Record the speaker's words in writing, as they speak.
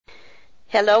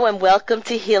Hello and welcome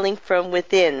to Healing from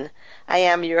Within. I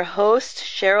am your host,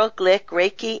 Cheryl Glick,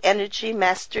 Reiki Energy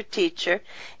Master Teacher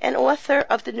and author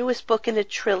of the newest book in a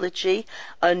trilogy,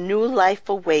 A New Life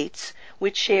Awaits,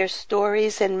 which shares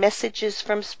stories and messages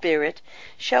from Spirit,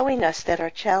 showing us that our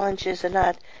challenges are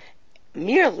not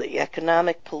merely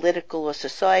economic, political, or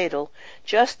societal,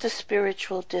 just a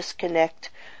spiritual disconnect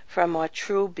from our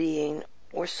true being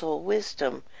or soul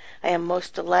wisdom. I am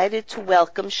most delighted to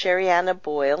welcome Sherianna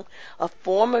Boyle, a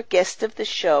former guest of the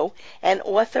show and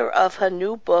author of her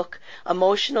new book,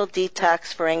 Emotional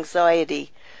Detox for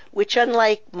Anxiety, which,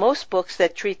 unlike most books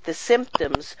that treat the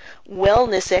symptoms,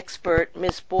 wellness expert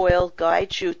Ms. Boyle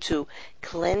guides you to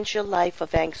cleanse your life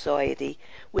of anxiety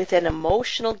with an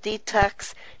emotional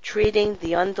detox treating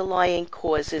the underlying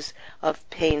causes of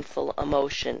painful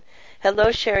emotion. Hello,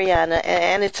 Sherianna,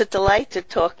 and it's a delight to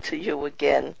talk to you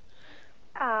again.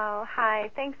 Oh, hi.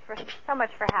 Thanks so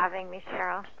much for having me,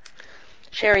 Cheryl.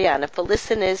 Sherianna, for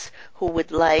listeners who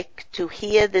would like to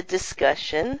hear the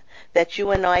discussion that you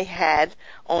and I had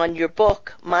on your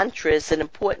book, Mantras, an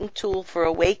Important Tool for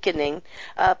Awakening,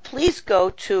 please go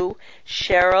to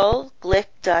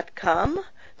CherylGlick.com,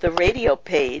 the radio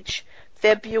page,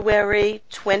 February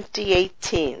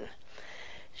 2018.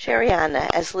 Sherianna,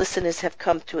 as listeners have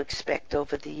come to expect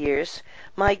over the years,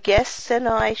 my guests and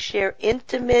I share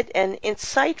intimate and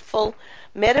insightful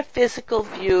metaphysical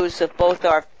views of both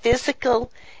our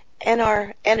physical and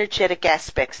our energetic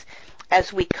aspects.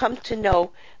 As we come to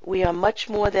know, we are much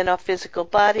more than our physical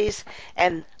bodies,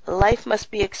 and life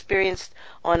must be experienced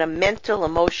on a mental,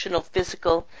 emotional,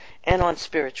 physical, and on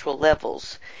spiritual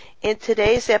levels. In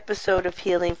today's episode of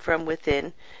Healing from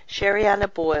Within,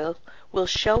 Sherianna Boyle will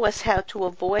show us how to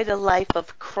avoid a life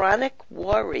of chronic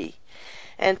worry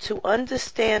and to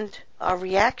understand our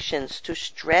reactions to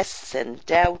stress and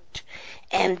doubt,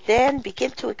 and then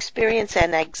begin to experience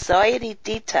an anxiety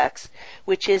detox,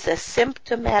 which is a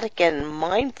symptomatic and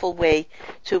mindful way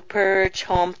to purge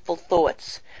harmful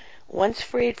thoughts. Once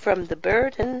freed from the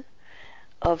burden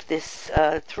of this,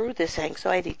 through this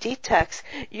anxiety detox,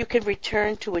 you can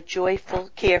return to a joyful,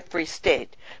 carefree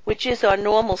state, which is our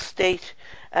normal state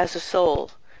as a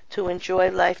soul, to enjoy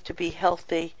life, to be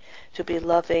healthy, to be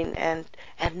loving, and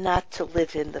not to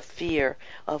live in the fear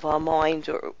of our mind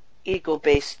or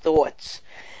ego-based thoughts.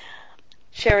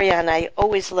 Sherianna, I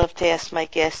always love to ask my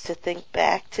guests to think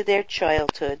back to their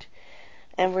childhood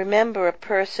and remember a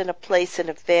person, a place, an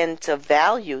event, a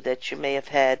value that you may have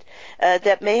had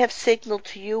that may have signaled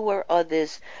to you or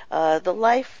others the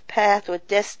life path or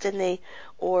destiny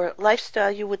or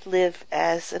lifestyle you would live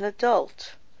as an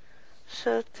adult.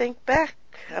 So think back.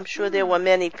 I'm sure there were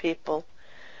many people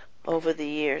over the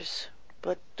years,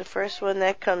 but the first one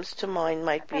that comes to mind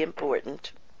might be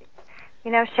important.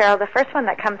 You know, Cheryl, the first one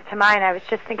that comes to mind, I was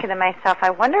just thinking to myself,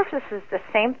 I wonder if this is the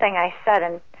same thing I said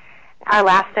in our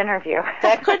last interview.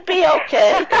 That could be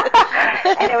okay.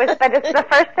 But it's the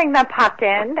first thing that popped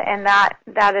in, and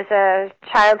that is a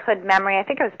childhood memory. I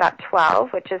think it was about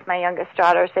 12, which is my youngest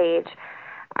daughter's age.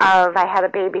 I had a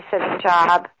babysitting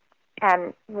job,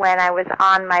 and when I was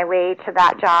on my way to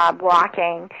that job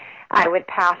walking, I would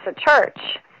pass a church.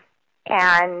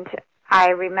 And I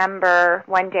remember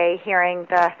one day hearing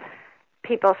the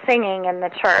people singing in the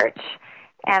church,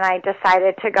 and I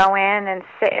decided to go in and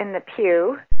sit in the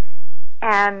pew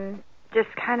and just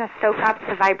kind of soak up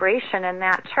the vibration in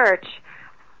that church,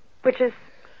 which is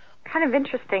kind of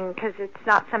interesting because it's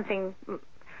not something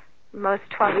most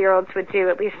 12-year-olds would do.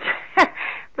 At least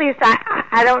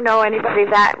I don't know anybody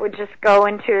that would just go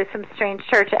into some strange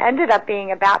church. It ended up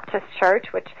being a Baptist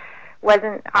church, which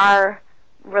wasn't our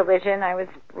religion. I was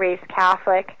raised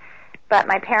Catholic, but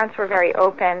my parents were very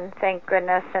open, thank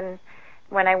goodness, and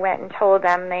when I went and told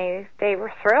them, they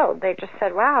were thrilled. They just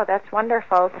said, wow, that's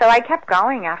wonderful. So I kept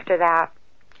going after that.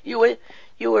 You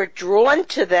were drawn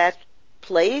to that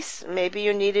place. Maybe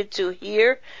you needed to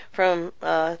hear from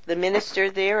the minister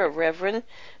there, a reverend,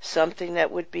 something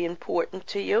that would be important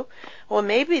to you. Or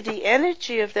maybe the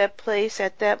energy of that place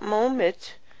at that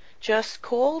moment just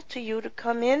called to you to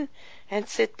come in and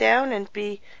sit down and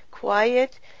be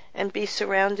quiet and be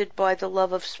surrounded by the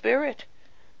love of Spirit.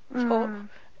 So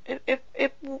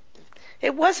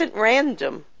it wasn't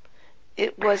random.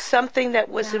 It was something that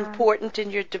was important in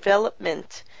your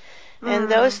development. And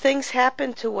those things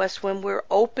happen to us when we're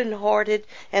open-hearted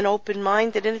and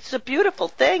open-minded, and it's a beautiful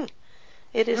thing.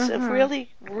 It is a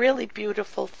really, really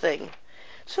beautiful thing.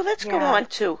 So let's go on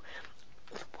to,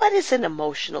 what is an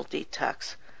emotional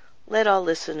detox? Let our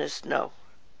listeners know.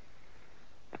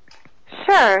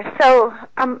 Sure. So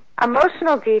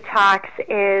emotional detox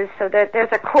is, so that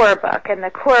there's a core book, and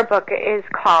the core book is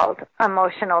called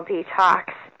Emotional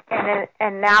Detox.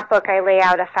 in that book, I lay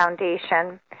out a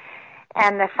foundation.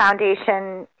 And the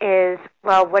foundation is,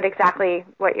 well, what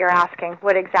you're asking.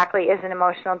 What exactly is an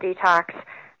emotional detox?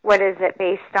 What is it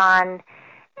based on?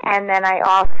 And then I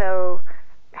also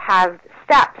have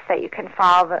steps that you can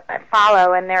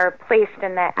follow, and they're placed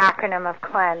in the acronym of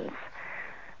CLEANSE.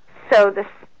 So the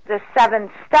 7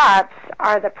 steps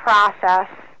are the process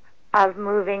of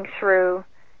moving through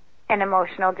an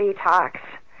emotional detox.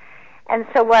 And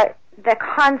so what the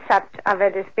concept of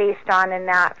it is based on in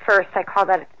that first, I call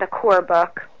that the core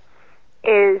book,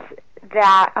 is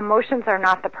that emotions are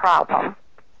not the problem.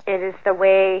 It is the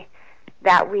way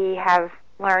that we have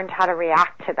learned how to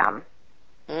react to them.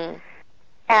 Mm.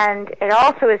 And it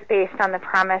also is based on the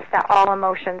premise that all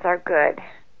emotions are good.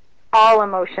 All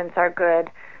emotions are good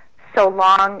so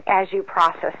long as you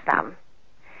process them.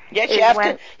 Yes,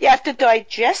 you have to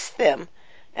digest them,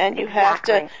 and you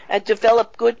Exactly. have to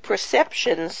develop good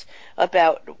perceptions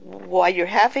about why you're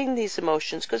having these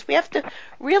emotions, because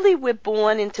we're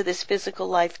born into this physical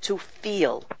life to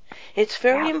feel. It's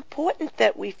very important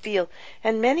that we feel,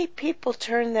 and many people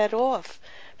turn that off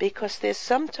because there's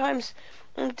sometimes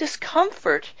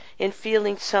discomfort in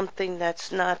feeling something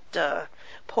that's not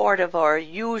part of our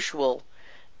usual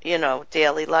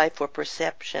daily life or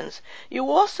perceptions.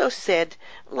 You also said,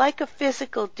 like a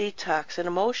physical detox, an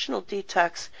emotional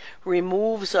detox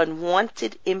removes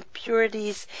unwanted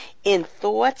impurities in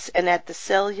thoughts and at the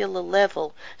cellular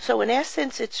level. So in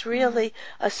essence, it's really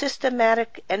a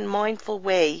systematic and mindful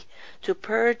way to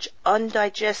purge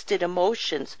undigested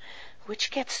emotions,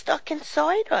 which get stuck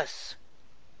inside us.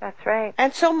 That's right.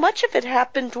 And so much of it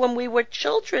happened when we were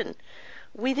children.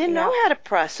 We didn't know how to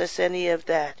process any of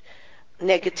that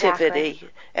negativity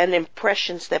and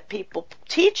impressions that people,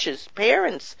 teachers,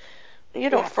 parents,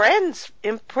 friends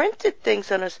imprinted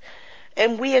things on us,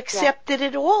 and we accepted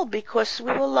it all because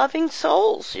we were loving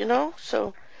souls,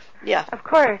 so of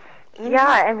course.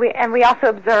 Mm-hmm. and we also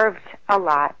observed a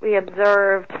lot. We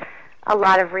observed a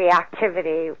lot of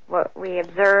reactivity. We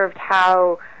observed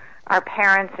how our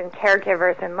parents and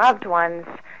caregivers and loved ones,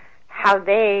 how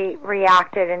they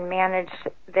reacted and managed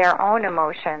their own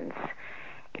emotions.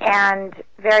 And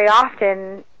very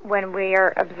often when we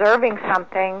are observing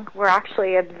something, we're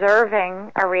actually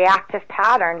observing a reactive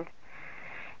pattern.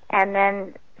 And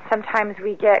then sometimes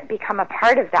we become a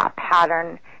part of that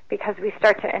pattern because we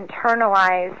start to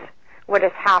internalize what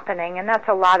is happening. And that's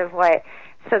a lot of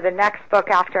so the next book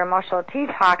after Emotional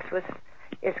Detox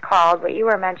is called, what you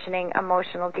were mentioning,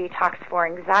 Emotional Detox for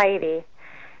Anxiety.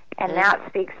 And that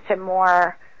speaks to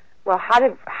more, well,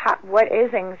 what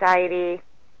is anxiety?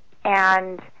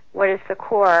 And what is the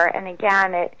core? And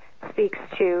again, it speaks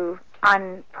to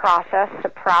unprocessed,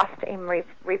 suppressed, and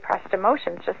repressed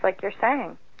emotions, just like you're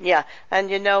saying. Yeah,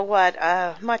 and you know what?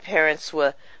 My parents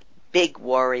were big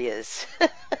warriors.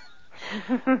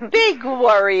 Big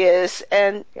warriors.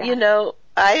 And,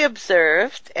 I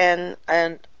observed and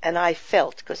I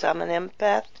felt, because I'm an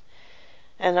empath,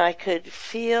 and I could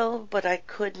feel, but I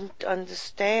couldn't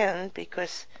understand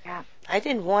because I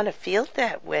didn't want to feel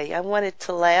that way. I wanted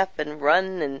to laugh and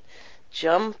run and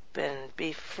jump and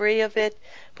be free of it,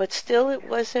 but still it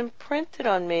was imprinted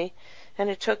on me, and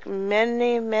it took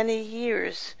many, many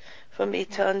years for me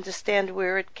to understand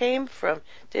where it came from.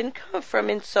 It didn't come from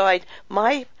inside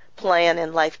my plan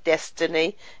and life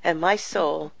destiny and my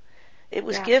soul. It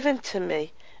was given to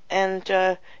me.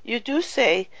 And you do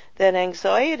say that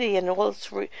anxiety and all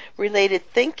its related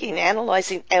thinking,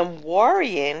 analyzing, and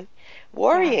worrying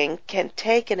can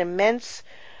take an immense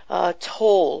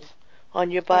toll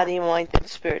on your body, mind, and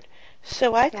spirit.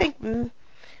 So I think I'm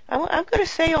going to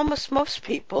say almost most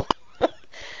people.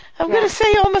 I'm going to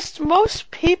say almost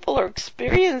most people are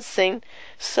experiencing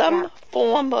some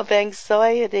form of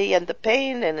anxiety and the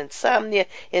pain and insomnia,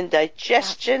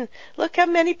 indigestion. Look how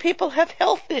many people have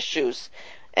health issues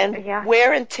and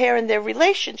wear and tear in their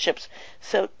relationships.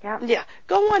 So,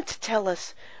 go on to tell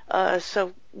us.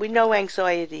 So we know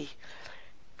anxiety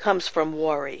comes from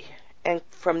worry and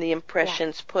from the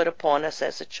impressions put upon us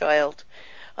as a child.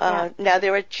 Now,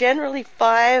 there are generally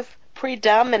 5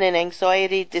 predominant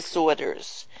anxiety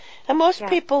disorders. And most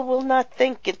people will not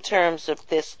think in terms of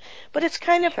this, but it's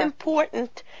kind of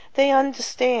important they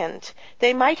understand.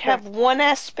 They might have one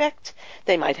aspect,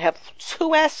 they might have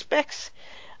 2 aspects,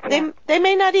 they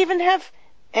may not even have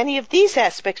any of these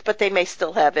aspects, but they may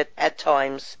still have it at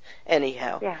times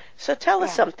anyhow. So tell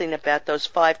us something about those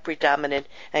 5 predominant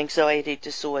anxiety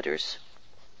disorders.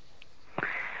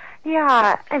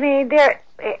 Yeah, I mean, the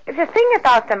thing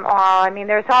about them all, I mean,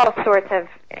 there's all sorts of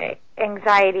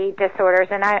anxiety disorders,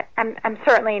 and I'm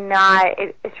certainly not,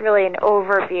 it's really an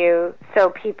overview so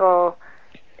people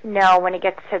know when it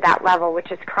gets to that level,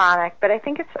 which is chronic. But I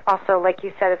think it's also, like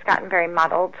you said, it's gotten very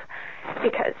muddled,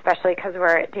 especially because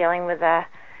we're dealing with a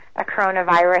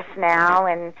coronavirus now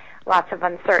and lots of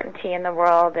uncertainty in the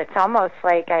world. It's almost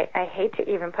like I hate to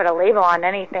even put a label on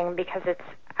anything, because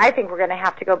I think we're going to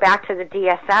have to go back to the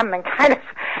DSM and kind of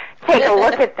take a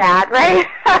look at that, right?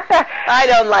 I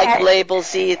don't like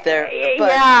labels either.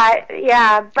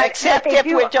 Yeah. But except if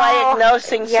we're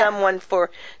diagnosing someone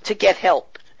to get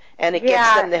help, and it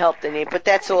gets them the help they need. But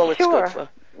that's all it's good for.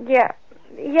 Yeah.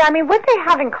 I mean, what they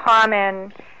have in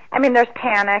common, I mean, there's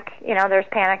panic. There's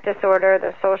panic disorder.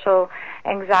 There's social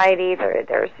anxiety.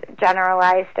 There's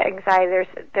generalized anxiety.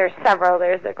 There's several.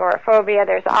 There's agoraphobia.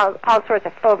 There's all sorts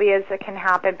of phobias that can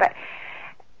happen. But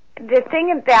the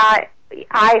thing that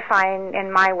I find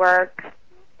in my work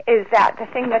is that the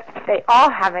thing that they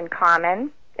all have in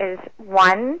common is,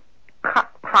 one,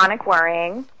 chronic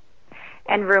worrying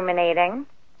and ruminating.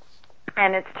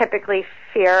 And it's typically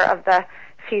fear of the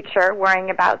future, worrying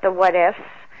about the what ifs.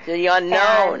 The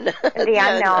unknown. The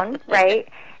unknown, right?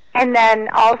 And then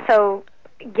also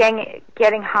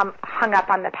getting hung up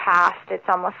on the past. It's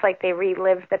almost like they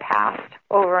relive the past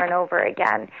over and over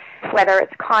again, whether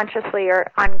it's consciously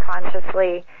or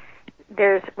unconsciously.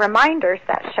 There's reminders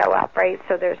that show up, right?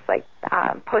 So there's like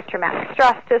post-traumatic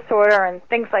stress disorder and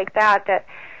things like that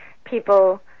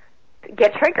people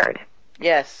get triggered.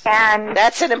 Yes. And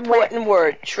that's an important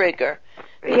word, trigger.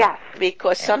 Yes.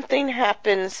 Because something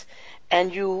happens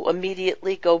and you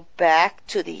immediately go back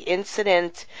to the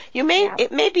incident.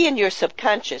 It may be in your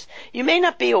subconscious. You may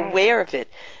not be aware of it,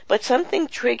 but something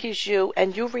triggers you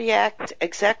and you react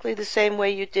exactly the same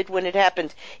way you did when it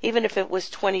happened, even if it was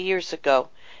 20 years ago.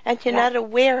 And you're not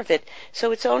aware of it.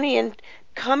 So it's only in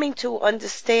coming to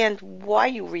understand why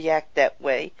you react that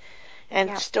way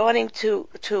and starting to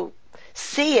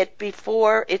see it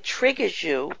before it triggers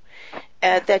you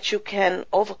that you can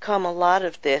overcome a lot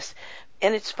of this.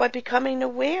 And it's by becoming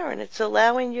aware, and it's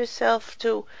allowing yourself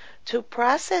to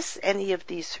process any of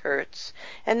these hurts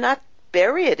and not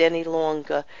bury it any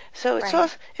longer. So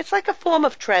it's like a form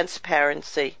of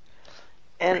transparency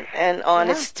and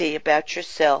honesty about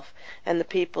yourself and the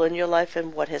people in your life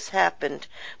and what has happened.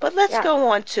 But let's go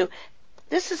on to,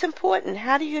 this is important.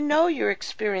 How do you know you're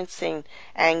experiencing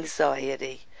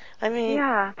anxiety? I mean,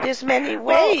 there's many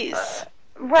ways.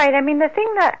 Right. I mean, the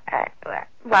thing that,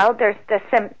 there's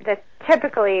the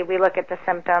typically we look at the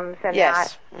symptoms, and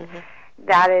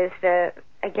that is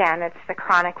it's the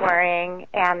chronic worrying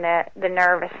and the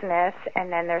nervousness,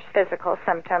 and then there's physical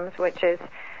symptoms, which is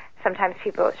sometimes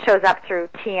it shows up through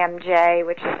TMJ,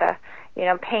 which is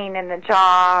pain in the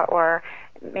jaw, or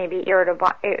maybe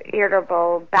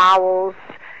irritable bowels,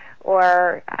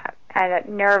 or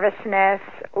nervousness,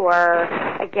 or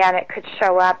again, it could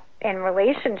show up in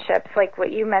relationships, like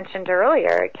what you mentioned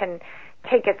earlier. It can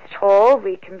take its toll.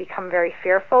 We can become very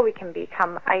fearful. We can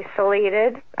become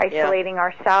isolating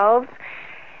ourselves.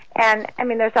 And I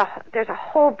mean, there's a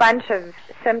whole bunch of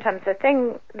symptoms. The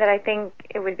thing that I think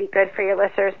it would be good for your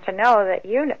listeners to know, that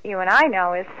you and I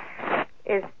know,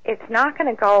 is it's not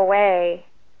going to go away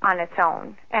on its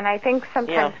own. And I think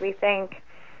sometimes we think,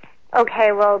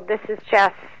 okay, well, this is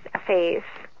just a phase.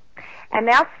 And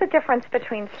that's the difference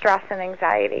between stress and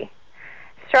anxiety.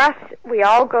 Stress, we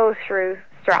all go through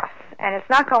stress, and it's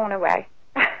not going away.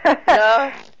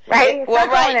 No. Right? It's not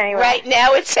going anywhere. Right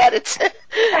now it's at its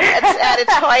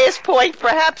highest point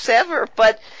perhaps ever.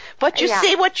 But you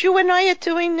see what you and I are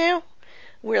doing now?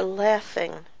 We're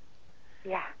laughing.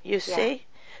 Yeah. You see?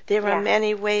 There are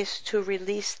many ways to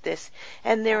release this,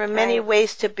 and there are many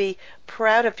ways to be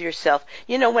proud of yourself.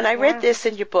 When I read this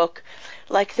in your book,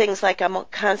 like things like I'm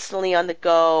constantly on the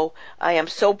go, I am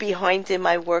so behind in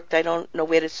my work that I don't know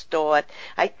where to start,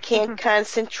 I can't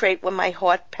concentrate when my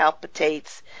heart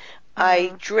palpitates,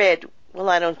 I dread, well,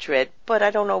 I don't dread, but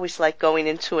I don't always like going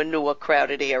into a new or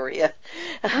crowded area.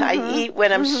 I eat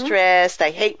when I'm stressed,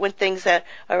 I hate when things are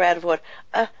out of order.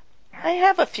 I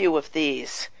have a few of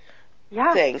these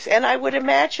things, and I would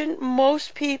imagine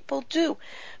most people do.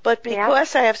 But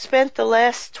because I have spent the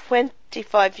last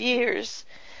 25 years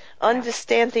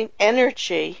understanding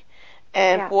energy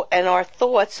and our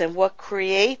thoughts and what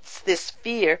creates this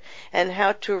fear and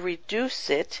how to reduce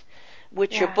it,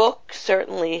 which your book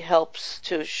certainly helps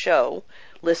to show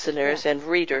listeners and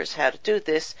readers how to do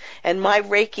this, and my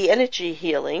Reiki energy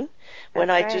healing, when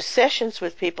I do sessions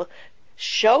with people,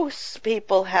 shows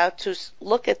people how to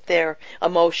look at their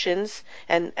emotions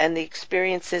and the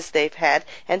experiences they've had,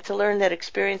 and to learn that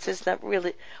experiences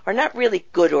are not really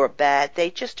good or bad. They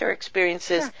just are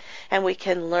experiences, and we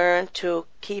can learn to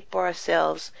keep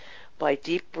ourselves by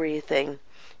deep breathing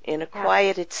in a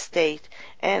quieted state.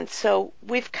 And so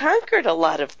we've conquered a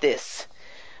lot of this.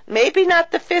 Maybe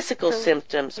not the physical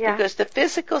symptoms, because the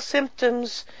physical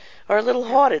symptoms are a little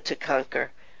harder to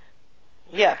conquer.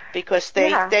 Yeah, because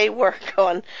they work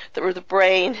on through the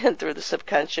brain and through the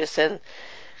subconscious, and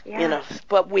you know,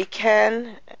 but we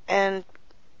can, and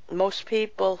most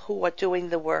people who are doing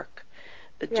the work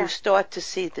do start to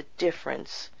see the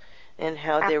difference in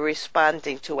how they're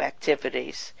responding to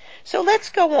activities. So let's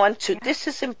go on to, this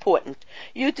is important.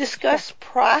 You discuss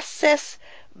process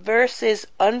versus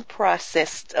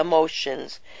unprocessed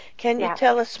emotions. Can you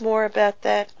tell us more about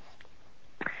that?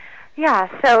 Yeah,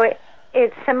 so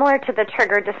it's similar to the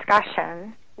trigger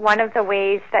discussion. One of the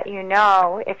ways that you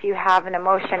know if you have an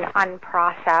emotion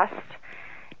unprocessed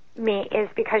is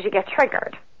because you get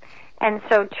triggered. And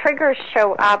so triggers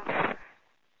show up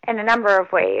in a number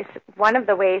of ways. One of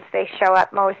the ways they show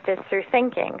up most is through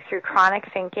thinking, through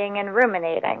chronic thinking and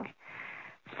ruminating.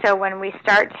 So when we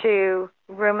start to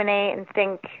ruminate and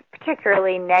think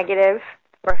particularly negative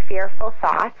or fearful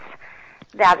thoughts,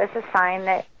 that is a sign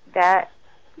that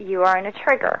you are in a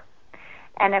trigger.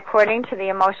 And according to the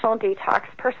emotional detox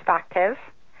perspective,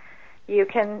 you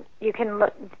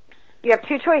have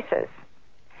two choices.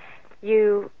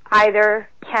 You either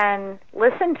can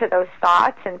listen to those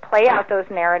thoughts and play out those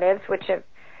narratives,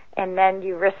 and then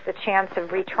you risk the chance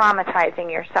of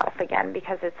re-traumatizing yourself again,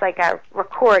 because it's like a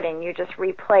recording. You just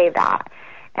replay that,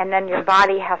 and then your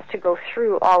body has to go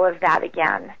through all of that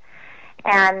again.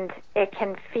 And it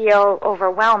can feel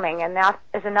overwhelming, and that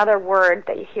is another word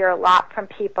that you hear a lot from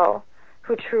people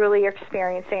who truly are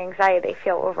experiencing anxiety. They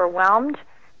feel overwhelmed,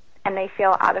 and they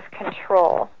feel out of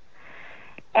control.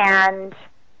 And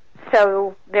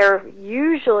so they're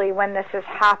usually, when this is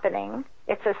happening,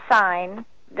 it's a sign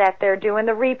that they're doing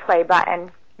the replay button.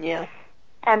 Yeah.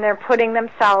 And they're putting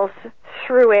themselves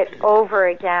through it over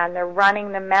again. They're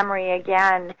running the memory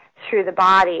again through the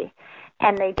body,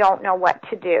 and they don't know what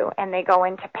to do. And they go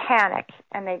into panic,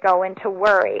 and they go into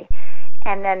worry.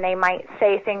 And then they might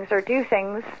say things or do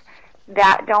things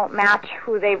that don't match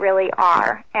who they really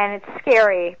are. And it's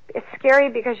scary. It's scary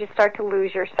because you start to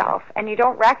lose yourself, and you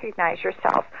don't recognize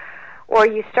yourself. Or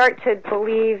you start to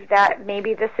believe that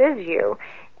maybe this is you.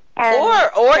 And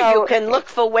or you can look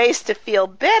for ways to feel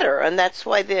better, and that's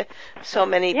why there are so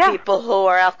many people who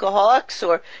are alcoholics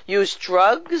or use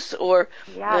drugs or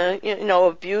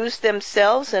abuse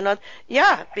themselves. And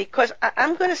because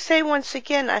I'm going to say once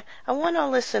again, I want our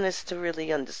listeners to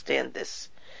really understand this.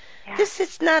 Yeah. This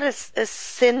is not a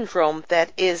syndrome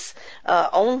that is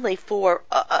only for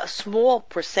a small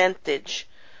percentage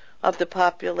of the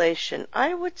population.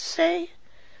 I would say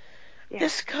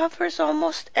this covers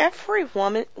almost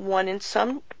everyone in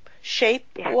some shape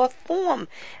or form.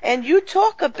 And you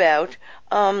talk about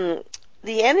the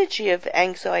energy of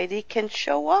anxiety can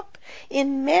show up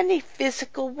in many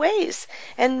physical ways.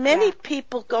 And many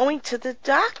people going to the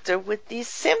doctor with these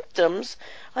symptoms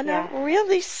are not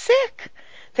really sick.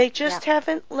 They just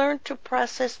haven't learned to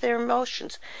process their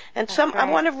emotions. And I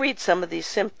want to read some of these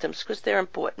symptoms because they're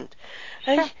important.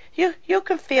 Sure. You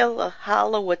can feel a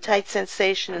hollow or tight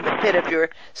sensation in the pit of your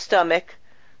stomach.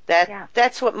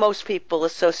 That's what most people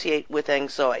associate with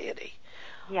anxiety.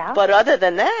 Yeah. But other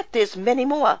than that, there's many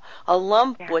more. A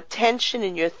lump or tension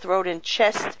in your throat and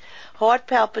chest, heart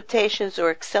palpitations or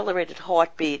accelerated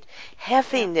heartbeat,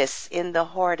 heaviness in the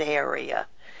heart area,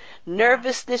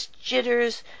 nervousness,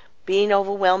 jitters, being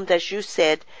overwhelmed, as you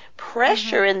said,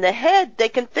 pressure in the head. They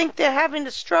can think they're having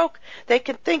a stroke. They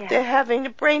can think they're having a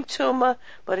brain tumor,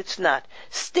 but it's not.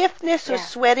 Stiffness or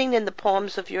sweating in the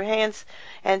palms of your hands,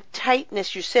 and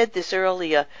tightness, you said this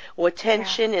earlier, or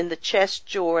tension in the chest,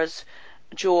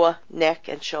 jaw, neck,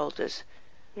 and shoulders.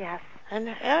 Yes.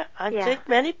 And I think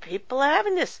many people are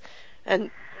having this. And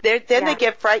they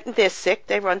get frightened, they're sick,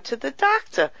 they run to the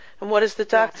doctor. And what does the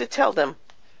doctor tell them?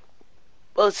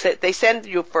 Well, they send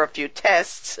you for a few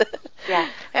tests,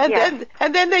 and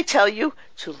then they tell you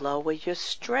to lower your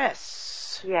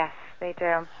stress. Yes, they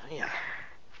do.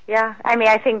 Yeah. I mean,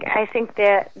 I think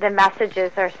the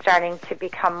messages are starting to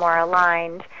become more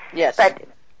aligned. Yes. But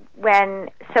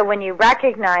when you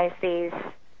recognize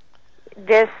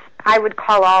this, I would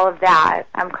call all of that.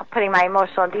 I'm putting my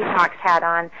emotional detox hat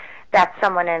on. That's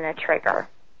someone in a trigger.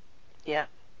 Yeah.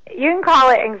 You can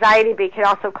call it anxiety, but you could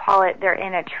also call it they're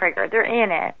in a trigger. They're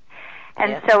in it.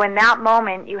 And so in that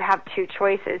moment, you have two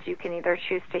choices. You can either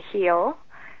choose to heal,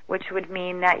 which would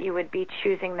mean that you would be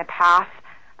choosing the path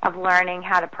of learning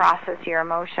how to process your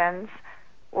emotions,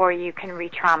 or you can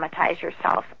re-traumatize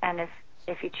yourself. And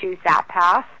if you choose that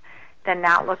path, then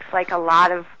that looks like a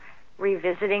lot of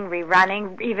revisiting,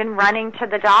 rerunning, even running to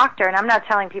the doctor. And I'm not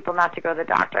telling people not to go to the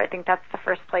doctor. I think that's the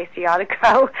first place you ought to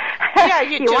go. Yeah,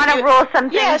 you want to rule some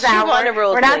things out.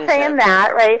 We're not saying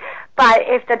that, right? But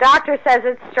if the doctor says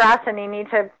it's stress and you need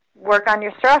to work on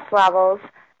your stress levels,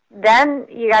 then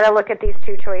you got to look at these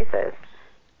two choices.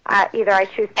 Either I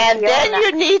choose to and then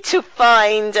you need to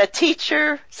find a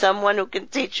teacher, someone who can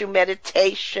teach you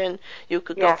meditation. You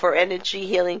could go for energy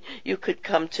healing. You could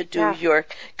come to do your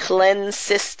cleanse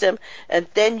system, and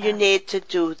then you need to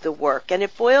do the work. And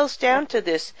it boils down to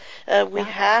this. We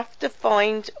have to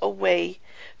find a way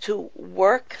to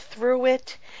work through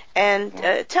it. And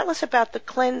tell us about the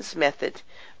cleanse method,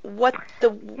 what the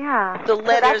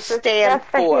letters stand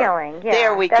for. The healing. Yeah,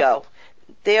 there we go.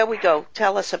 There we go.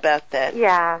 Tell us about that.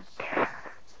 Yeah.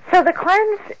 So the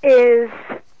cleanse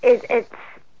it's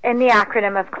in the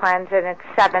acronym of cleanse, and it's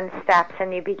 7 steps,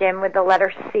 and you begin with the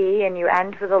letter C and you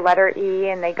end with the letter E,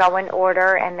 and they go in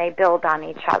order and they build on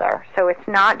each other. So it's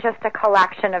not just a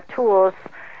collection of tools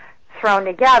thrown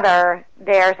together.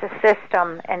 There's a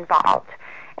system involved,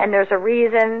 and there's a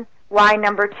reason why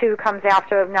number 2 comes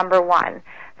after number 1.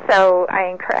 So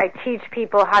I teach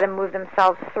people how to move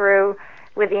themselves through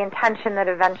with the intention that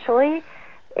eventually,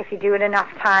 if you do it enough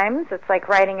times, it's like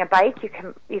riding a bike,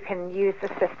 you can use the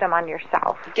system on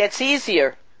yourself. It gets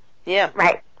easier. Yeah.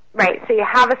 Right. So you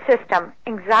have a system.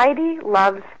 Anxiety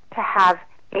loves to have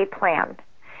a plan.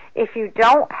 If you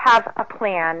don't have a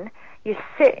plan, you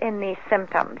sit in these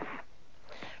symptoms,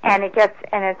 and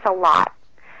it's a lot.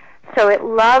 So it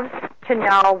loves to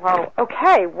know, well,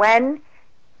 okay,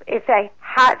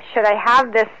 should I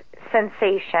have this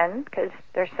sensation, because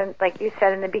there's, like you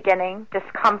said in the beginning,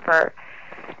 discomfort.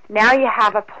 Now you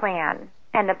have a plan,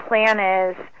 and the plan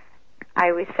is, I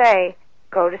always say,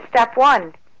 go to step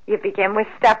 1. You begin with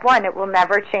step 1. It will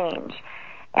never change.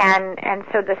 And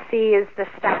so the C is the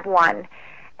step 1.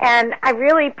 And I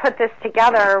really put this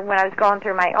together when I was going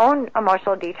through my own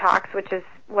emotional detox, which is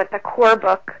what the core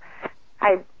book,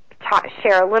 I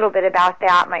share a little bit about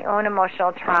that, my own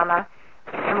emotional trauma.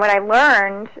 And what I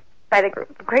learned, by the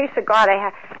grace of God,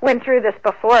 I went through this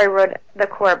before I wrote the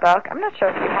core book. I'm not sure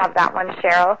if you have that one,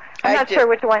 Cheryl. I'm not sure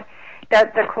which one,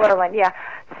 the core one, yeah.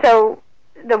 So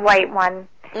the white one.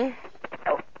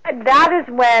 That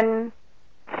is when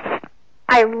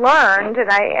I learned, and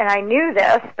I knew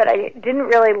this, but I didn't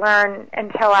really learn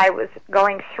until I was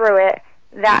going through it,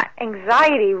 that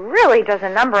anxiety really does a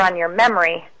number on your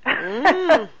memory.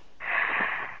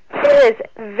 It is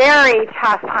very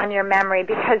tough on your memory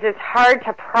because it's hard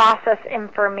to process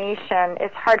information.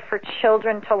 It's hard for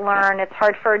children to learn. It's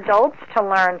hard for adults to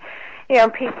learn. You know,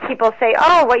 people say,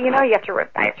 oh, well, you have to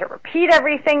repeat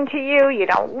everything to you. You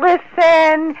don't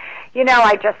listen.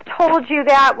 I just told you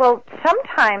that. Well,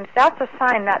 sometimes that's a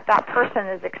sign that that person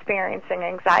is experiencing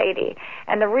anxiety.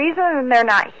 And the reason they're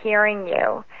not hearing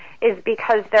you is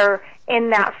because they're in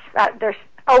they're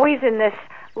always in this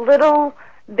little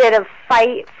bit of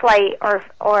fight, flight, or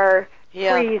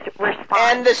freeze response.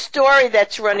 And the story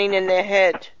that's running in their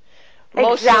head.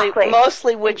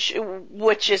 Mostly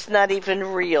which is not even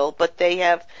real, but they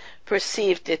have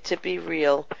perceived it to be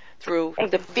real through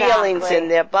the feelings in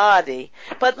their body.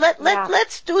 But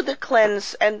let's do the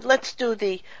cleanse, and let's do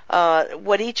the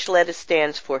what each letter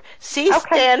stands for. C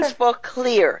stands for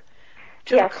clear.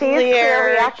 C is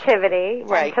clear reactivity.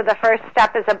 Right. And so the first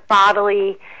step is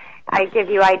I give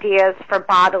you ideas for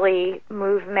bodily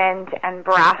movement and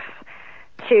breath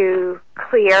to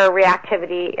clear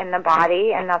reactivity in the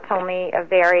body, and that's only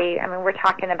we're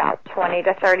talking about 20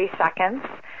 to 30 seconds.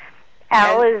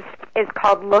 L is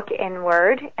called look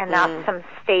inward, and that's some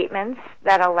statements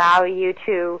that allow you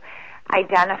to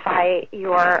identify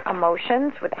your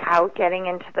emotions without getting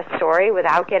into the story,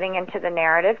 without getting into the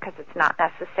narrative, because it's not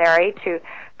necessary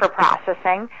for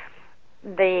processing.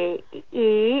 The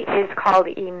E is called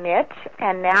emit,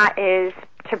 and that is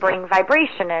to bring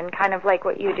vibration in, kind of like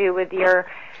what you do with your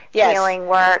healing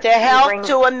work. To help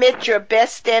to emit your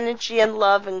best energy and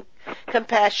love and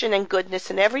compassion and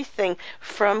goodness and everything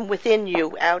from within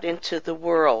you out into the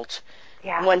world.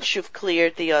 Yeah. Once you've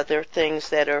cleared the other things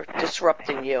that are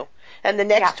disrupting you. And the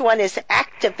next one is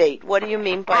activate. What do you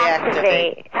mean by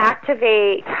activate?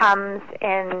 Activate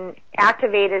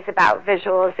is about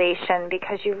visualization,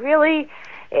 because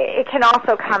it can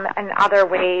also come in other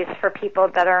ways for people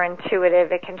that are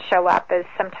intuitive. It can show up as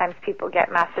sometimes people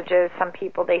get messages, some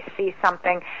people they see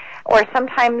something, or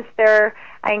sometimes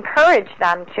I encourage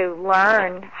them to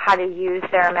learn how to use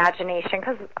their imagination,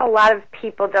 because a lot of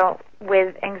people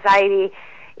with anxiety,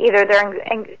 either their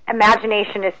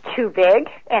imagination is too big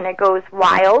and it goes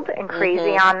wild and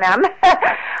crazy on them,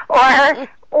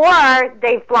 or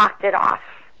they've blocked it off.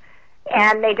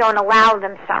 and they don't allow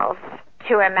themselves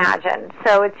to imagine.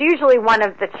 So it's usually one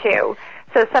of the two.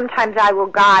 So sometimes I will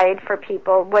guide for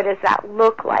people, what does that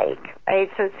look like,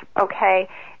 right? So it's okay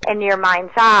in your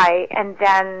mind's eye, and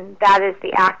then that is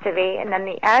the activate, and then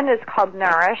the N is called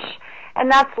nourish, and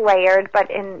that's layered,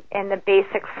 but in the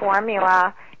basic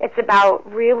formula, it's about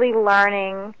really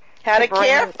learning how to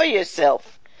care for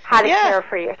yourself. How to care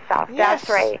for yourself. Yes. That's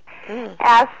right. Mm.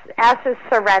 S is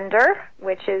surrender,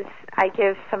 which is, I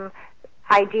give some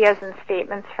ideas and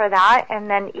statements for that, and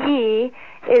then E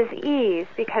is ease,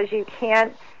 because you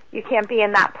can't be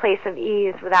in that place of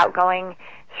ease without going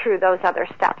through those other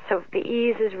steps. So the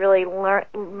ease is really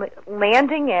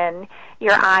landing in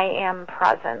your I am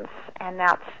presence, and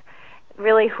that's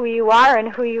really who you are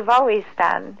and who you've always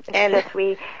been. It's just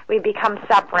we become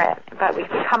separate, but we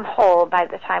become whole by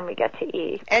the time we get to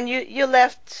E. And you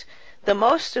left the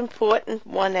most important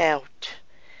one out.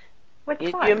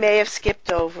 Which one? You may have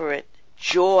skipped over it.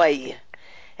 Joy.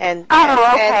 And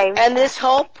this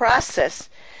whole process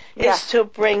is to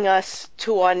bring us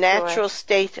to our natural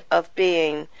state of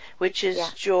being, which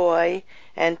is joy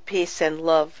and peace and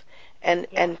love, and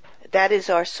that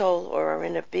is our soul or our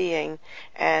inner being.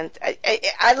 And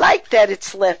I like that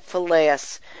it's left for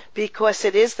last, because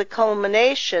it is the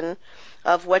culmination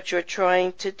of what you're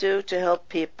trying to do to help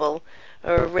people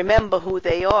remember who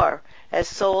they are as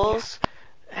souls,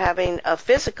 having a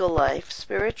physical life,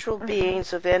 spiritual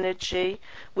beings of energy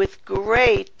with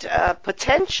great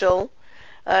potential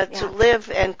to live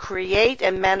and create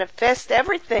and manifest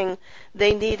everything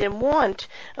they need and want,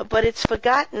 but it's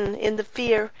forgotten in the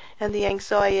fear and the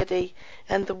anxiety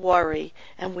and the worry,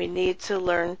 and we need to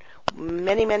learn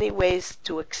many, many ways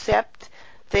to accept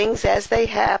things as they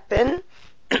happen,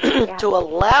 to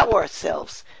allow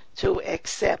ourselves to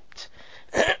accept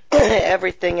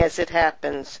everything as it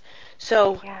happens.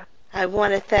 So I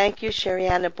want to thank you,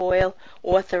 Sherianna Boyle,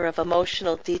 author of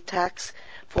Emotional Detox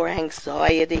for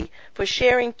Anxiety, for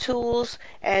sharing tools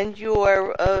and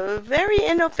your very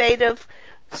innovative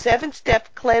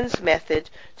 7-step cleanse method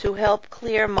to help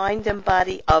clear mind and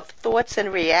body of thoughts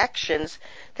and reactions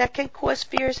that can cause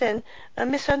fears and a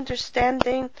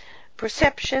misunderstanding,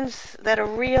 perceptions that are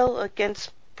real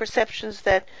against perceptions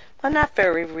that are not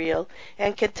very real,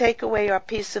 and can take away our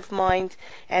peace of mind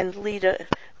and lead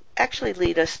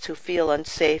us to feel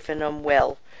unsafe and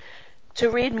unwell. To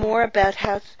read more about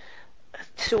how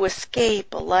to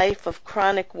escape a life of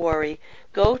chronic worry,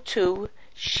 go to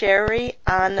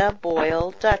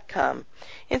SheriannaBoyle.com.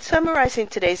 In summarizing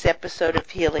today's episode of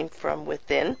Healing from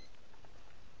Within,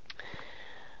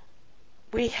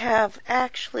 we have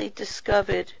actually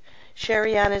discovered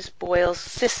Sherianna Boyle's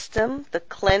system, the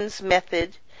cleanse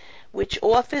method, which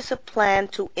offers a plan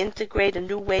to integrate a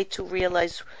new way to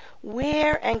realize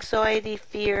where anxiety,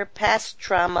 fear, past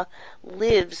trauma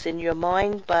lives in your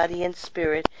mind, body, and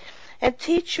spirit, and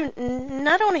teach you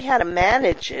not only how to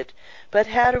manage it, but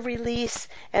how to release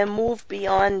and move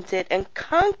beyond it and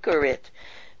conquer it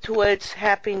towards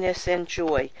happiness and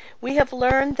joy. We have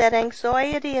learned that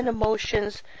anxiety and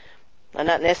emotions are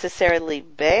not necessarily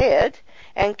bad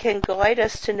and can guide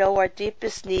us to know our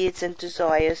deepest needs and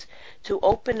desires, to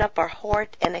open up our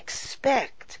heart and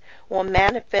expect or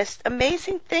manifest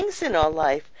amazing things in our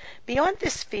life beyond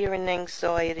this fear and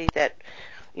anxiety that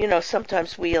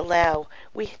sometimes we allow.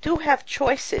 We do have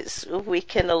choices. We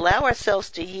can allow ourselves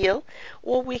to heal,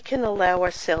 or we can allow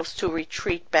ourselves to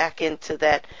retreat back into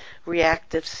that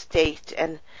reactive state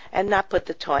and not put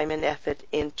the time and effort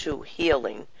into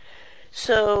healing.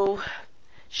 So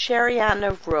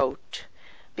Sherianna wrote,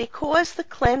 because the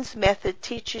cleanse method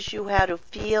teaches you how to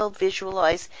feel,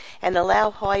 visualize, and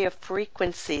allow higher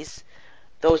frequencies,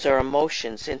 those are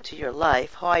emotions, into your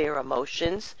life, higher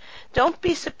emotions, don't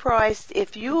be surprised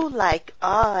if you, like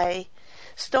I,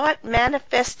 start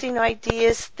manifesting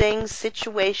ideas, things,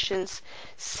 situations,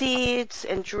 seeds,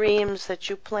 and dreams that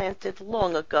you planted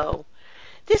long ago.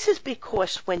 This is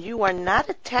because when you are not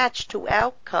attached to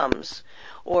outcomes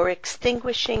or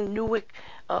extinguishing new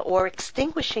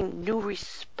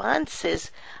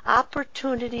responses,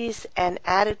 opportunities and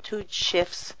attitude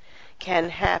shifts can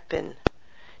happen.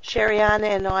 Sherianna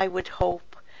and I would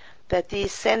hope that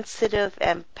these sensitive,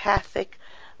 empathic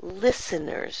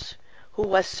listeners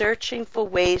who are searching for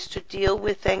ways to deal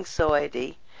with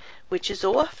anxiety, which is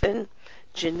often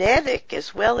genetic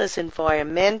as well as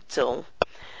environmental,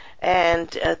 and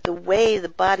the way the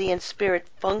body and spirit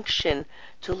function,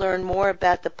 to learn more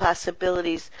about the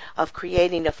possibilities of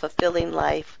creating a fulfilling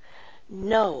life,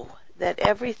 know that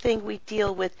everything we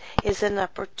deal with is an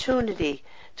opportunity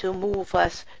to move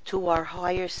us to our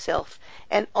higher self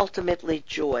and ultimately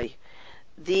joy.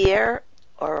 There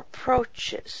are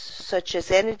approaches such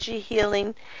as energy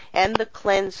healing and the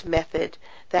cleanse method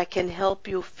that can help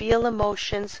you feel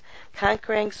emotions,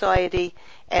 conquer anxiety,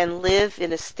 and live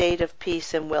in a state of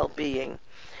peace and well-being.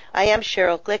 I am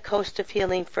Cheryl Glick, host of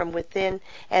Healing from Within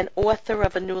and author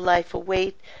of A New Life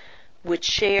Await, which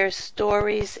shares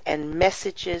stories and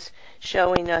messages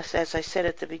showing us, as I said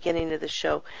at the beginning of the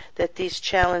show, that these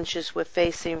challenges we're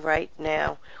facing right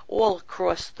now all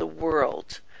across the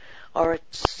world are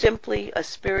simply a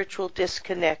spiritual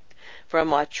disconnect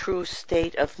from our true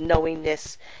state of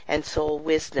knowingness and soul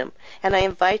wisdom. And I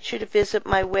invite you to visit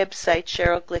my website,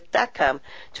 CherylGlick.com,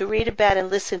 to read about and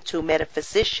listen to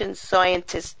metaphysicians,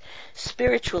 scientists,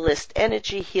 spiritualists,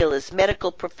 energy healers,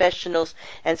 medical professionals,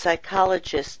 and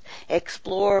psychologists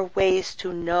explore ways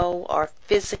to know our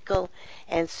physical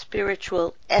and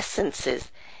spiritual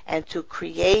essences and to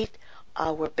create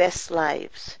our best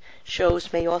lives.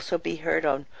 Shows may also be heard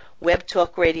on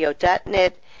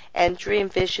webtalkradio.net and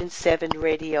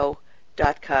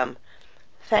dreamvision7radio.com.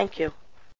 Thank you.